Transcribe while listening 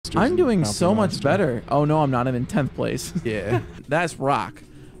I'm doing so much better. Oh no, I'm not. I'm in 10th place. Yeah. That's rock.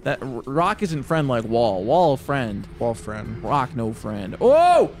 That rock isn't friend like wall. Wall friend. Wall friend. Rock no friend.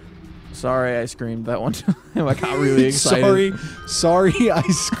 Oh! Sorry, I screamed that one time. I got really excited. Sorry, I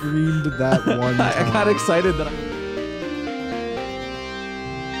screamed that one time. I got excited that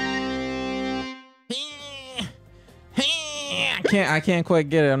I can't quite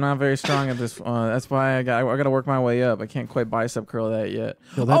get it. I'm not very strong at this. That's why I gotta work my way up. I can't quite bicep curl that yet.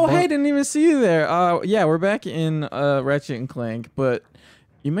 Oh, hey, didn't even see you there. Yeah, we're back in Ratchet and Clank, but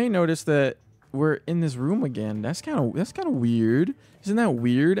you may notice that we're in this room again. That's kind of weird. Isn't that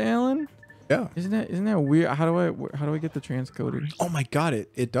weird, Alan? Yeah. Isn't that weird? How do I get the transcoder? Oh my god,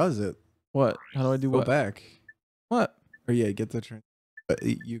 it does it. What? How do I do what? Go back. What? Or yeah, get the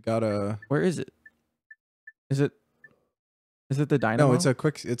you gotta. Where is it? Is it the dynamo? No,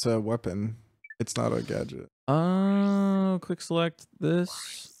 it's a weapon. It's not a gadget. Oh, quick select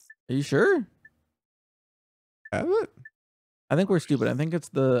this. Are you sure? Have it? I think we're stupid. I think it's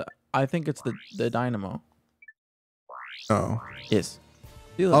the dynamo. Oh. Yes.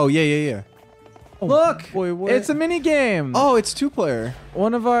 Oh yeah. Oh, look, boy, what? It's a mini game. Oh, it's 2-player.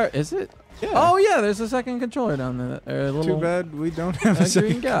 One of our is it? Yeah. Oh yeah, there's a second controller down there. A little, too bad we don't have a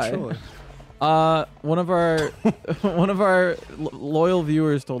second guy. controller. One of our loyal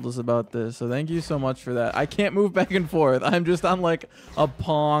viewers told us about this, so thank you so much for that. I can't move back and forth. I'm just on like a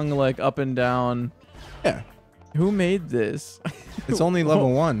Pong, like up and down. Yeah. Who made this? It's only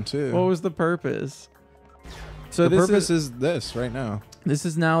level 1 too. What was the purpose? So the purpose is this right now. This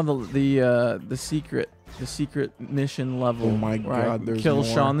is now the secret mission level. Oh my god, there's kill more.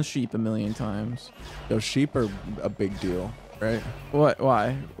 Sean the sheep a million times. Those sheep are a big deal, right? What?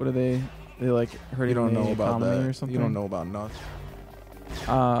 Why? What are they? They like hurting You don't the know about economy that. or something? You don't know about nothing.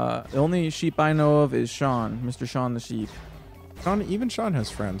 The only sheep I know of is Sean, Mr. Sean the sheep. Even Sean has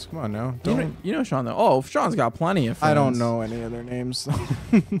friends. Come on now. You know Sean though. Oh, Sean's got plenty of friends. I don't know any of their names.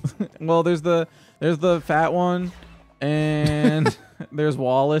 Well, there's the fat one, and there's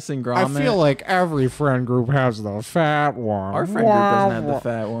Wallace and Gromit. I feel like every friend group has the fat one. Our friend group doesn't have the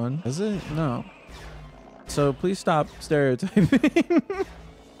fat one. Is it? No. So please stop stereotyping.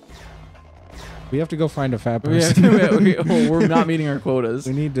 We have to go find a fat person. We're not meeting our quotas.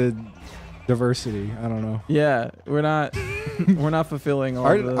 We need to diversity. I don't know. Yeah, we're not fulfilling all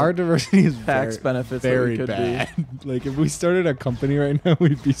our diversity is tax benefits very that we could bad. Like if we started a company right now,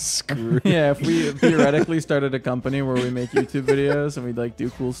 we'd be screwed. Yeah, if we theoretically started a company where we make YouTube videos and we'd like do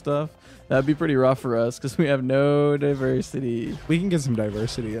cool stuff, that'd be pretty rough for us because we have no diversity. We can get some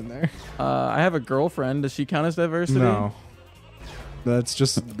diversity in there. I have a girlfriend. Does she count as diversity? No. That's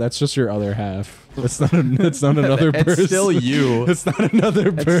just your other half. That's not another person. It's still you. It's not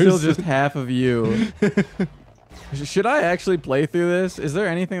another person. It's still just half of you. Should I actually play through this? Is there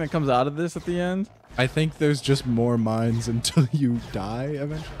anything that comes out of this at the end? I think there's just more mines until you die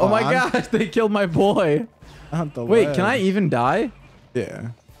eventually. Oh my gosh, they killed my boy. Wait, can I even die? Yeah.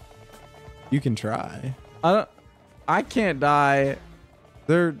 You can try. I can't die.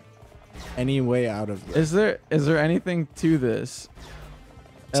 There any way out of this? Is there anything to this?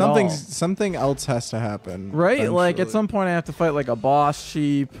 Something else has to happen. Right? Eventually. Like at some point I have to fight like a boss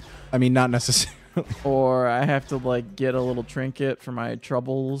sheep. I mean, not necessarily. Or I have to like get a little trinket for my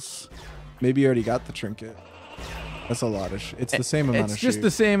troubles. Maybe you already got the trinket. That's a lot of it's the same amount of sheep. It's just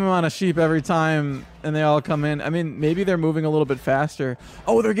the same amount of sheep every time and they all come in. I mean, maybe they're moving a little bit faster.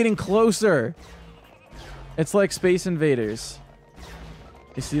 Oh, they're getting closer. It's like Space Invaders.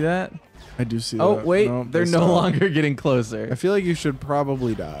 You see that? I do see that. Oh, wait. No, they're no longer getting closer. I feel like you should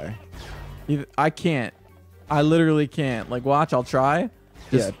probably die. I can't. I literally can't. Like, watch. I'll try.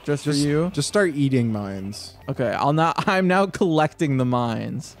 Just for you. Just start eating mines. Okay. I'm now collecting the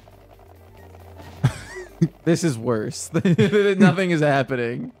mines. This is worse. Nothing is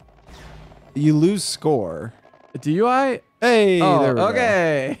happening. You lose score. Do you? Hey. Oh, there we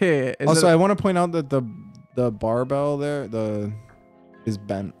okay. Go. Also, I want to point out that the barbell there is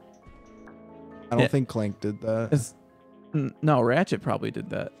bent. I don't think Clank did that. No, Ratchet probably did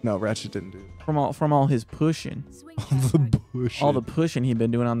that. No, Ratchet didn't do it. From all his pushing. All the pushing he'd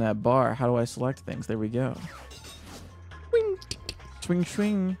been doing on that bar. How do I select things? There we go. Swing,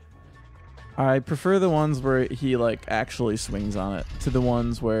 swing. I prefer the ones where he like actually swings on it to the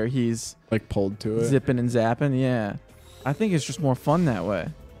ones where he's like pulled to it, zipping and zapping. Yeah, I think it's just more fun that way.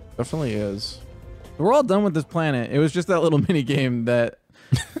 Definitely is. We're all done with this planet. It was just that little mini game that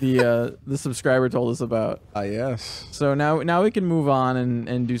the subscriber told us about. Yes. So now we can move on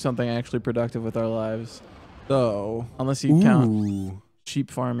and do something actually productive with our lives. So unless you count sheep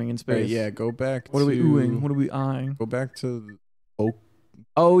farming in space. Right, yeah, go back. What are we oohing? What are we eyeing? Go back to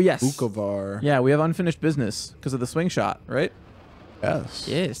Oh, yes. Bukovar. Yeah, we have unfinished business because of the swing shot, right? Yes.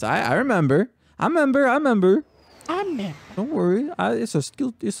 Yes, I remember. I remember. Don't worry.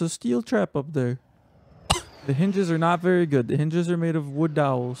 It's a steel trap up there. The hinges are not very good. The hinges are made of wood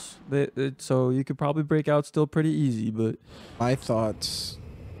dowels. So you could probably break out still pretty easy, but My thoughts.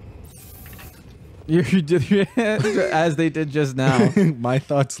 you did as they did just now. My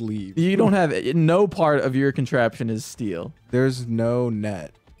thoughts leave. You don't have no part of your contraption is steel. There's no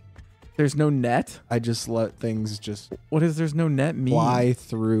net. There's no net. I just let things just What does there's no net mean? fly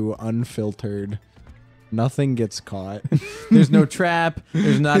through unfiltered. Nothing gets caught. There's no trap.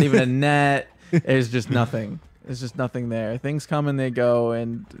 There's not even a net. There's just nothing. There's just nothing there. Things come and they go,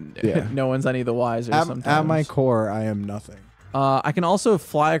 and Yeah. no one's any the wiser. Sometimes. At my core, I am nothing. I can also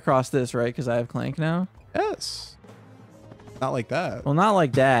fly across this, right? Because I have Clank now. Yes. Not like that. Well, not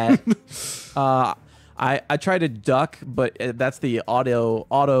like that. I tried to duck, but that's the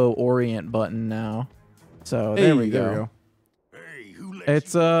auto orient button now. So there we go. Hey, who let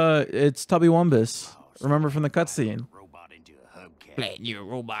It's Tubby Wumbus. Remember from the cutscene? robot into a hubcap? Letting your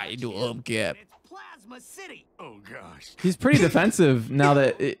robot into a hubcap. It's Plasma City. Oh gosh. He's pretty defensive now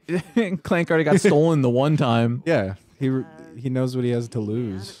that Clank already got stolen the one time. Yeah. He knows what he has to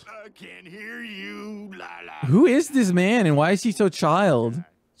lose. I can't hear you. La la. Who is this man and why is he so child?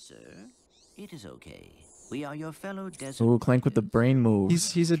 Sir, it is okay. We are your fellow desert. Ooh, Clank with the brain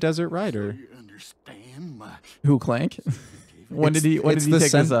moves. He's a desert rider. You understand my Who, Clank? When did he It's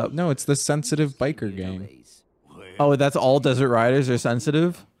pick this up? No, it's the sensitive biker game. ways. Oh, that's all desert riders are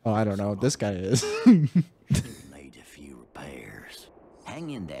sensitive? Oh, I don't know. This guy is. made a few repairs.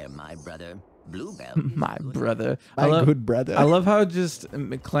 Hang in there, my brother. Bluebell. My brother. My good brother. I love how just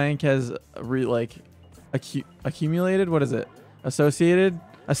Clank has accumulated. What is it?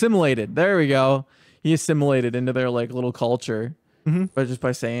 Assimilated. There we go. He assimilated into their like little culture, but just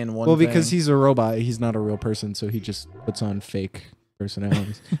by saying one. Well, because thing. he's a robot, he's not a real person, so he just puts on fake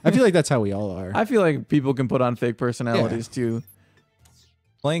personalities. I feel like that's how we all are. I feel like people can put on fake personalities too.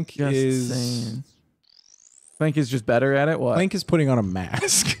 Clank Just is saying. Clank is just better at it. What? Clank is putting on a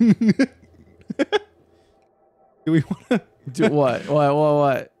mask. Do we want to? Do what?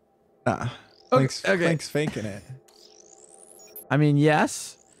 What? Nah. Okay. Clank's faking it. I mean,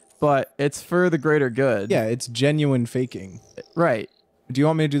 yes, but it's for the greater good. Yeah, it's genuine faking. Right. Do you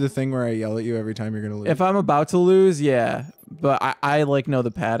want me to do the thing where I yell at you every time you're gonna lose? If I'm about to lose, yeah. But I like know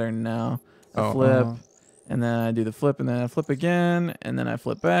the pattern now. I Oh, flip, and then I do the flip, and then I flip again, and then I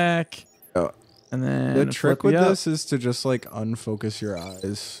flip back, Oh. and then The trick flip with up. this is to just like unfocus your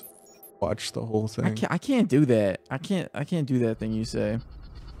eyes, watch the whole thing. I can't do that. I can't do that thing you say.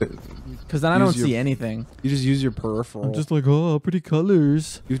 Because then I don't Use your- see anything. You just use your peripheral. I'm just like, oh, pretty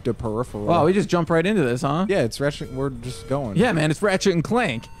colors. use the peripheral. Wow, we just jump right into this, huh? Yeah, it's Ratchet. We're just going. Yeah, man, it's Ratchet and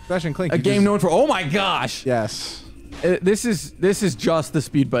Clank, Ratchet and Clank. a you game just- known for. Oh my gosh, Yes. this is just the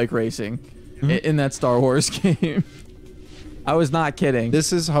Speedbike racing in that Star Wars game. I was not kidding.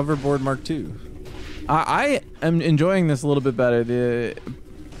 This is hoverboard Mark II. I am enjoying this a little bit better.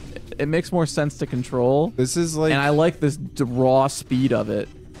 It makes more sense to control, This is like. and I like this raw speed of it.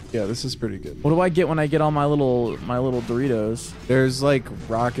 Yeah, this is pretty good. What do I get when I get all my little Doritos? There's like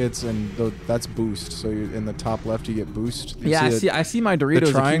rockets and that's boost. So in the top left you get boost. You Yeah, I see my Doritos.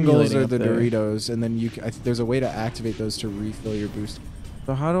 The triangles accumulating are up the there. Doritos, and then there's a way to activate those to refill your boost.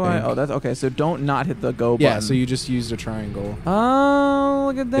 So how do I? Oh, that's okay. So don't not hit the go button. Yeah, so you just used a triangle. Oh,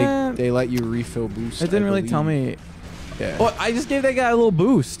 look at They, that. they let you refill boost. It didn't I really tell believe. me. Yeah. Oh, I just gave that guy a little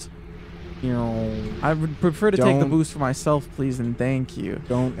boost. I would prefer to take the Don't- boost for myself, please, and thank you.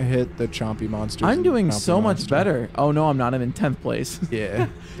 Don't hit the chompy monsters. I'm and doing chompy so much monster. better. Oh no, I'm not. I'm in 10th place. Yeah.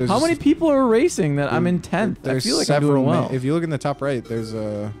 There's How many just- people are racing that I'm in 10th? I there's feel like I'm doing several well. if you look in the top right, there's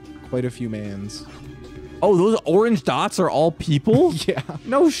quite a few mans. Oh, those orange dots are all people? Yeah.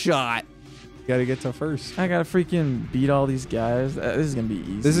 No shot. You gotta get to first. I gotta freaking beat all these guys. This is gonna be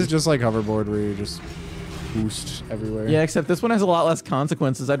easy. This is just like hoverboard where you just boost everywhere. Yeah, except this one has a lot less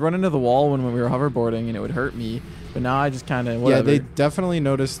consequences. I'd run into the wall when we were hoverboarding and it would hurt me. But now I just kind of, whatever. Yeah, they definitely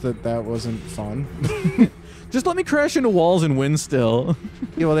noticed that wasn't fun. Just let me crash into walls and win still.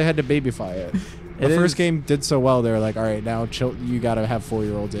 Yeah, well, they had to babyfy it. The It first is- game did so well. They're like, all right, now you gotta have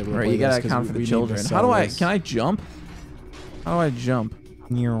 4-year-olds able to Right, play you gotta this 'cause account for we the need to children. sell How do I, this. can I jump? How do I jump?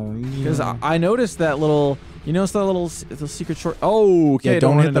 Because Because I noticed that little, you notice that little the secret short. Oh, okay. yeah,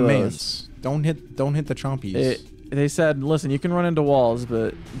 don't run hit the into those. mans. Don't hit the chompies. They said, listen, you can run into walls,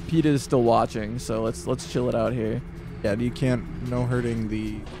 but PETA is still watching, so let's chill it out here. Yeah, you can't no hurting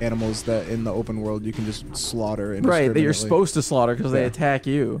the animals that in the open world you can just slaughter. Right, that you're indiscriminately. supposed to slaughter because they Yeah. attack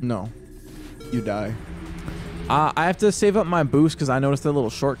you. No, you die. I have to save up my boost because I noticed the little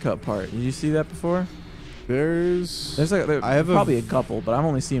shortcut part. Did you see that before? There's like I have probably a couple, but I've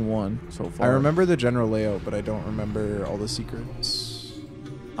only seen one so far. I remember the general layout, but I don't remember all the secrets.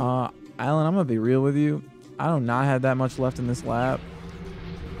 Alan, I'm gonna be real with you. I do not have that much left in this lap.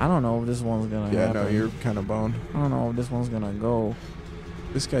 I don't know if this one's gonna Yeah, happen. no, you're kind of boned. I don't know if this one's gonna go.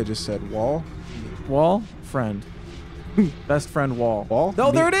 This guy just said wall. Wall? Friend. Best friend wall. Wall?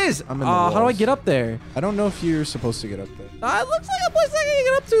 Oh, there it is! I'm in the How do I walls. get up there? I don't know if you're supposed to get up there. It looks like a place I can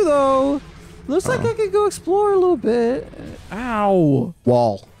get up to, though. Looks like I could go explore a little bit. Ow.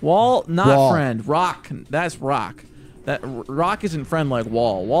 Wall. Wall, not Wall. friend. Rock. That's rock. That rock isn't friend like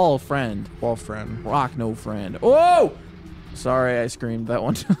wall. Wall, friend. Wall friend. Rock, no friend. Oh! Sorry, I screamed that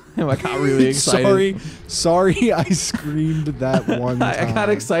one time. I got really excited. Sorry, I screamed that one time. I got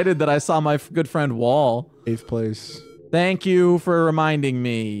excited that I saw my good friend Wall. 8th place. Thank you for reminding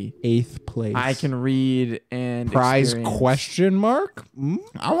me. 8th place. I can read and prize experience. question mark?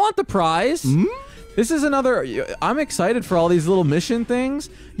 I want the prize. This is another. I'm excited for all these little mission things.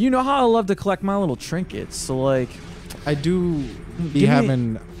 You know how I love to collect my little trinkets. So like, I do be Give me-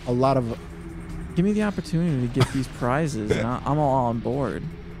 having a lot of. give me the opportunity to get these prizes, and I'm all on board.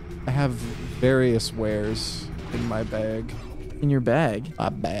 I have various wares in my bag. In your bag, A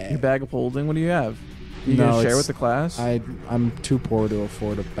bag. your bag of holding. What do you have? You No, gonna share it's- with the class? I'm too poor to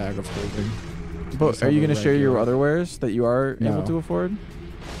afford a bag of holding. But Just are you have a gonna share your regular- other wares that you are able No. to afford?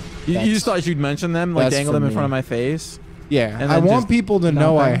 You That's- just thought you'd mention them, like that's dangle for them in me. front of my face. Yeah, And I then want just people to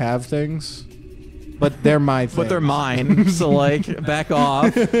know I nothing? have things, but they're my things. But they're mine, so like back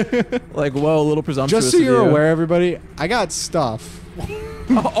off. Like whoa, a little presumptuous. Just so of you're you. aware, everybody, I got stuff.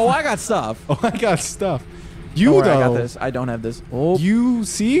 Oh, I got stuff. Oh, I got stuff. Don't You worry, though, I got this. I don't have this. Oh, you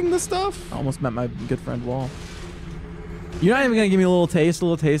seeing the stuff? I almost met my good friend Wall. You're not even gonna give me a little taste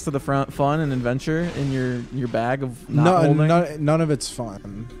of the fun and adventure in your bag of not holding. None of it's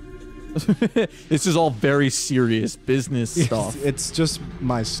fun. This is all very serious business stuff. It's just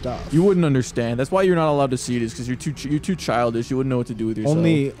my stuff. You wouldn't understand. That's why you're not allowed to see this, because you're too childish. You wouldn't know what to do with yourself.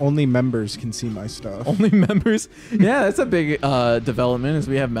 only members can see my stuff. Only members. Yeah, that's a big development. Is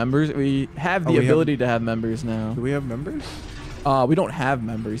we have members. We have the we have- ability to have members now. Do we have members? We don't have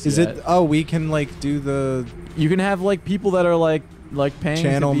members. Is yet. it? Oh, we can like do the. You can have like people that are like paying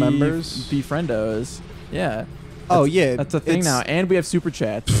Channel to be, members? be friendos. Yeah. Oh That's- yeah, That's a thing it's- now, and we have super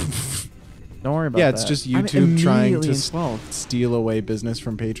chats. Don't worry about Yeah, that. it's just I'm YouTube trying immediately to in 12th. steal away business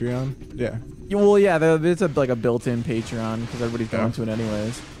from Patreon. Yeah. Yeah, well, yeah, it's like a built-in Patreon because everybody's going Yeah. to it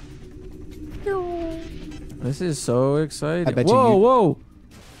anyways. This is so exciting. I bet you whoa, you- whoa.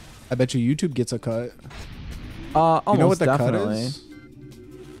 I bet you YouTube gets a cut. Almost You know what the definitely. cut is?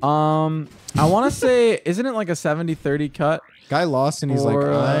 I want to say, isn't it like a 70-30 cut? Guy lost and he's like,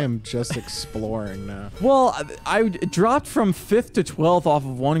 Or, I am just exploring now. Well, I dropped from 5th to 12th off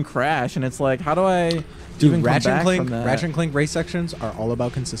of one crash, and it's like, how do I even Dude, come Ratchet and back Clank, from that? Ratchet and Clank race sections are all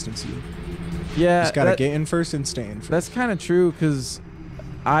about consistency. Yeah, Just gotta that- get in first and stay in first. That's kind of true because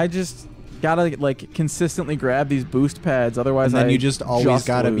I just gotta like consistently grab these boost pads. Otherwise, and then I you just always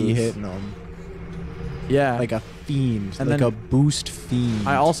gotta be lose. hitting them Yeah, like a fiend, And like then a boost fiend.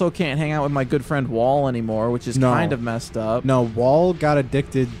 I also can't hang out with my good friend Wall anymore, which is No. kind of messed up. No, Wall got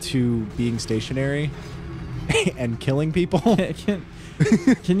addicted to being stationary and killing people.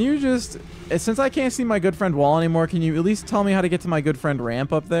 Can you just, since I can't see my good friend Wall anymore, can you at least tell me how to get to my good friend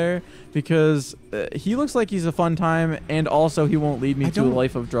Ramp up there? Because he looks like he's a fun time, and also he won't lead me to a don't-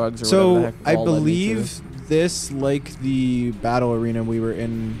 life of drugs or whatever So the heck I Wall led me to. believe this, like the battle arena we were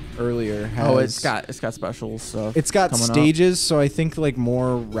in earlier, has Oh, it's got specials stuff. it's got coming up. stages. So I think like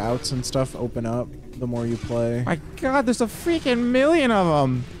more routes and stuff open up the more you play. My God, there's a freaking million of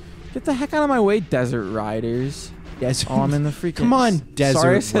them. Get the heck out of my way, Desert Riders. Yes. Oh, I'm in the freaking. Come on,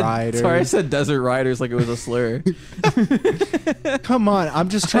 Desert Riders. Sorry, I said Desert Riders like it was a slur. Come on, I'm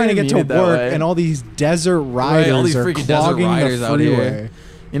just trying to didn't get mean to it that work, way. and all these desert Right, riders all these are freaking desert clogging riders the out here. freeway.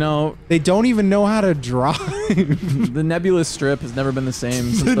 You know, They don't even know how to drive. the Nebulous Strip has never been the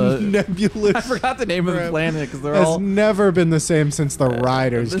same since the the. nebulous I forgot the name of the Strip planet because they're has all. never been the same since the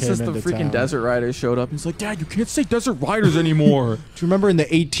riders This came is the into freaking town. Desert Riders showed up. And he's like, Dad, you can't say Desert Riders anymore. Do you remember in the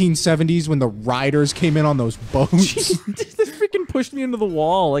 1870s when the riders came in on those boats? This freaking pushed me into the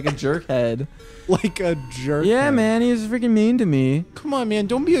wall like a jerkhead. Like a jerk. Yeah, man, he was freaking mean to me. Come on, man.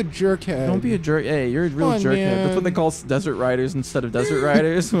 Don't be a jerkhead. Don't be a jerk. Hey, you're a real on, jerkhead. That's what they man. call Desert Riders instead of Desert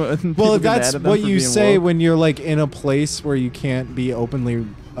Riders. Well, that's what you say when you're like in a place where you can't be openly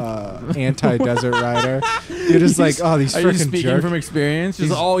anti-desert rider. You're just like, oh, these Are you freaking speaking jerks. from experience?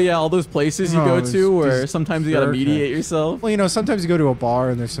 Just, oh yeah, all those places you go to where sometimes you gotta mediate yourself. Well, you know, sometimes you go to a bar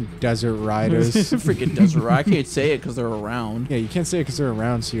and there's some desert riders. Freaking desert rider. I can't say it because they're around. Yeah, you can't say it because they're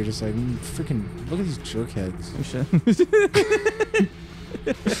around, so you're just like, freaking, look at these jerkheads.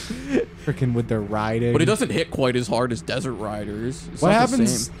 Freaking with their riding. But it doesn't hit quite as hard as desert riders. It's What not the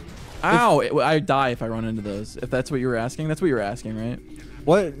happens? same. Ow! I die if I run into those. If that's what you were asking, that's what you were asking, right?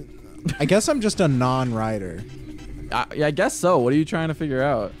 What? I guess I'm just a non-rider. Yeah, I guess so. What are you trying to figure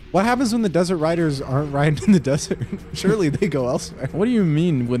out? What happens when the desert riders aren't riding in the desert? Surely they go elsewhere. What do you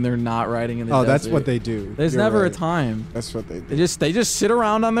mean when they're not riding in the desert? Oh, that's what they do. There's You're never right. a time. That's what they do. They just sit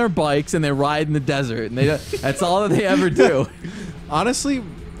around on their bikes and they ride in the desert, and that's all that they ever do. Honestly,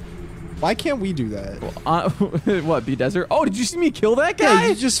 why can't we do that? What, be desert? Oh, did you see me kill that guy? Yeah,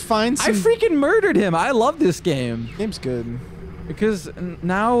 you just find some... I freaking murdered him. I love this game. Game's good. Because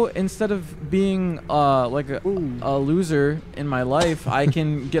now, instead of being like a loser in my life, I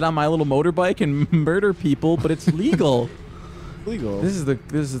can get on my little motorbike and murder people, but it's legal. Legal. This is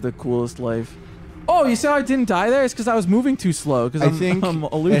the coolest life. Oh, you see how I didn't die there? It's because I was moving too slow. Because I'm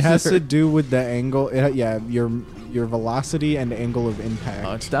a loser. It has to do with the angle. Yeah, your velocity and angle of impact.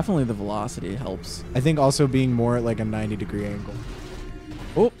 It's definitely the velocity helps. I think also being more at like a 90-degree angle.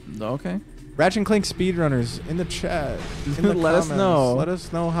 Oh, okay. Ratchet and Clank speedrunners in the chat. In the Let us comments. know. Let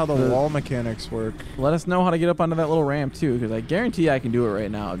us know how the wall mechanics work. Let us know how to get up onto that little ramp too, because I guarantee I can do it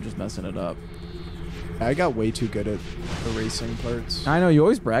right now. I'm just messing it up. I got way too good at the racing parts. I know you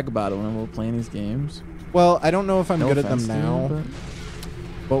always brag about it when we're playing these games. Well, I don't know if I'm No good at them offense to you, now.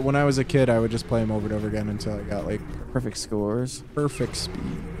 But when I was a kid, I would just play them over and over again until I got like perfect scores. perfect speed.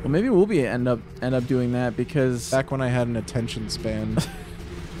 Well, maybe we'll be end up doing that because Back when I had an attention span.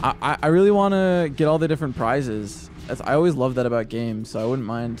 I really want to get all the different prizes. I always love that about games, so I wouldn't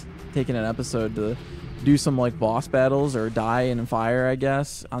mind taking an episode to do some like boss battles or die in a fire, I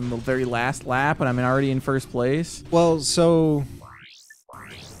guess, on the very last lap, and I'm already in first place. Well, so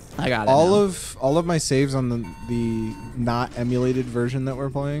I got it. all now. of my saves on the not emulated version that we're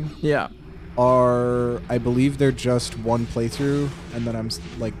playing Yeah. are, I believe they're just one playthrough and then I'm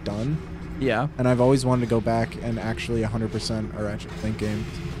like done. Yeah. And I've always wanted to go back and actually 100% a Ratchet and Clank game.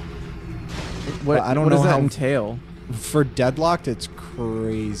 What I don't what know does that how entail? For Deadlocked, it's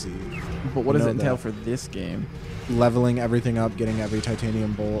crazy. But what does know it entail that. for this game? Leveling everything up, getting every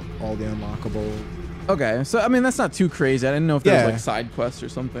titanium bolt, all the unlockable. Okay, so I mean that's not too crazy. I didn't know if there Yeah. was like side quests or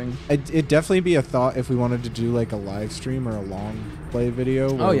something. It'd definitely be a thought if we wanted to do like a live stream or a long play video.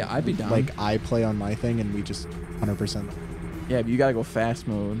 Oh where, yeah, I'd be down. Like I play on my thing and we just 100%. Yeah, but you gotta go fast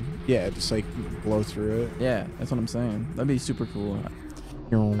mode. Yeah, just like blow through it. Yeah, that's what I'm saying. That'd be super cool.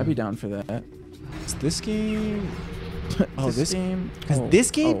 I'd be down for that. Is this game? Oh, this game. Because Oh, this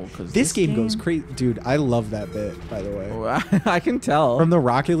game, oh, 'cause this game goes crazy, dude. I love that bit, by the way. Oh, I can tell. From the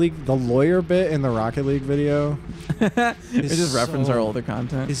Rocket League, the lawyer bit in the Rocket League video. It just reference our so- older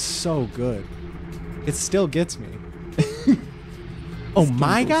content. Is so good. It still gets me. Oh,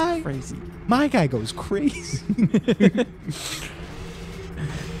 my guy? Crazy. My guy goes crazy.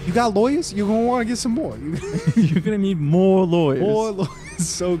 You got lawyers? You're gonna want to get some more. You're gonna need more lawyers. More lawyers.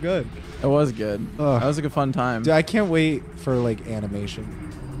 So good. It was good. Ugh. That was like a fun time. Dude, I can't wait for like animation.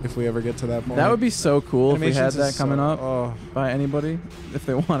 If we ever get to that point. That would be so cool if we had Animations that is coming so- up Oh. by anybody, if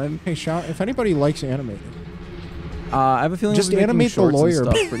they wanted. Hey, Sean, if anybody likes animated, I have a feeling Just we'll be making animate the shorts lawyer.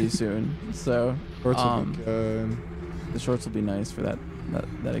 and stuff pretty soon. So shorts will be good. the shorts will be nice for that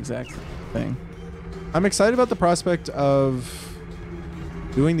exact thing. I'm excited about the prospect of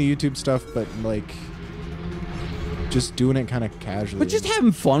doing the YouTube stuff, but like just doing it kind of casually. But just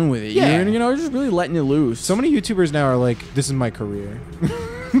having fun with it. Yeah. You know, just really letting you loose. So many YouTubers now are like, this is my career.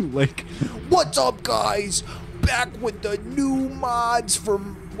 Like, what's up, guys? Back with the new mods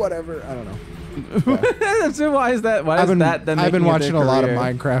from whatever. I don't know. So why is that? Why is that? Then I've been making it watching their a lot of career?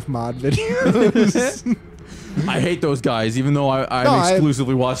 Minecraft mod videos. I hate those guys, even though I'm No,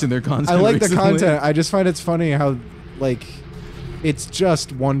 exclusively watching their content. I like the recently. content. I just find it's funny how, like, it's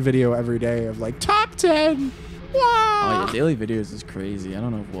just one video every day of like top 10. Wow. Oh yeah, daily videos is crazy. I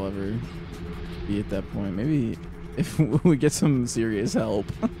don't know if we'll ever be at that point. Maybe if we get some serious help.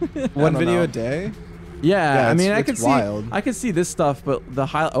 One video a day? Yeah, I mean, it's wild. I could see this stuff, but the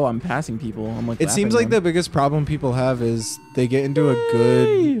high. Oh, I'm passing people. I'm like. It seems like them. the biggest problem people have is they get into a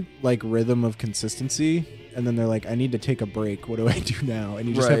good like rhythm of consistency, and then they're like, I need to take a break. What do I do now? And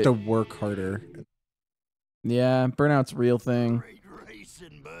you just have Right. to work harder. Yeah, burnout's a real thing. Great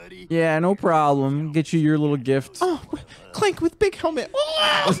racing, buddy. Yeah, no problem. Get you your little gift. Oh, Clank with big helmet.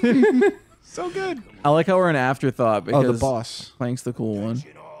 So good. I like how we're an afterthought because Oh, the boss. Clank's the cool one.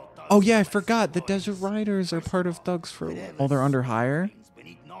 Oh yeah, I forgot. The Desert Riders are part of Thugs for. Oh, they're under hire? Been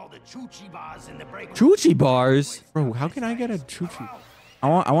eating all the choochie bars in the break. Choochie bars? Bro, how can I get a choo-choo? I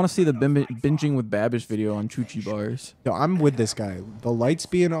want to see the binging with Babish video on Choochie bars. Yo, I'm with this guy. The lights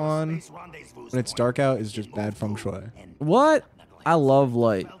being on when it's dark out is just bad feng shui. What? I love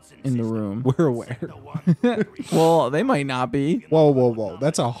light in the room. We're aware. Well, they might not be. Whoa, whoa, whoa.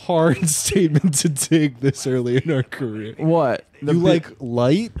 That's a hard statement to take this early in our career. What? You like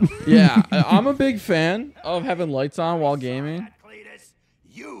light? Yeah, I'm a big fan of having lights on while gaming.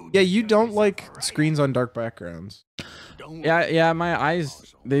 Yeah, you don't like screens on dark backgrounds. Yeah, my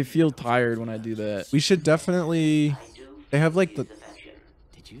eyes, they feel tired when I do that. We should definitely... They have like the...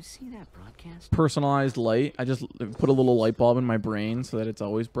 Did you see that broadcast? Personalized light. I just put a little light bulb in my brain so that it's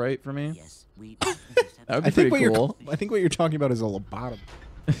always bright for me. Yes, we. That would be pretty cool. I think what you're talking about is a lobotomy.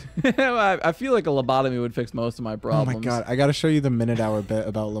 I feel like a lobotomy would fix most of my problems. Oh my god, I gotta show you the minute-hour bit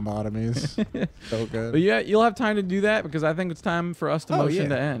about lobotomies. So good. But yeah, you'll have time to do that because I think it's time for us to motion yeah.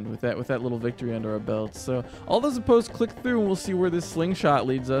 to end with that little victory under our belts. So all those opposed, click through and we'll see where this slingshot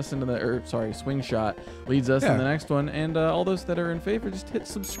leads us into swing shot leads us in the next one. And all those that are in favor, just hit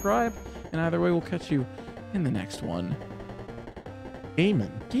subscribe. And either way, we'll catch you in the next one.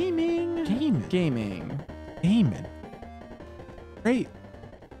 Gaming. Gaming.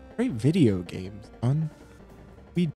 Great video games, son.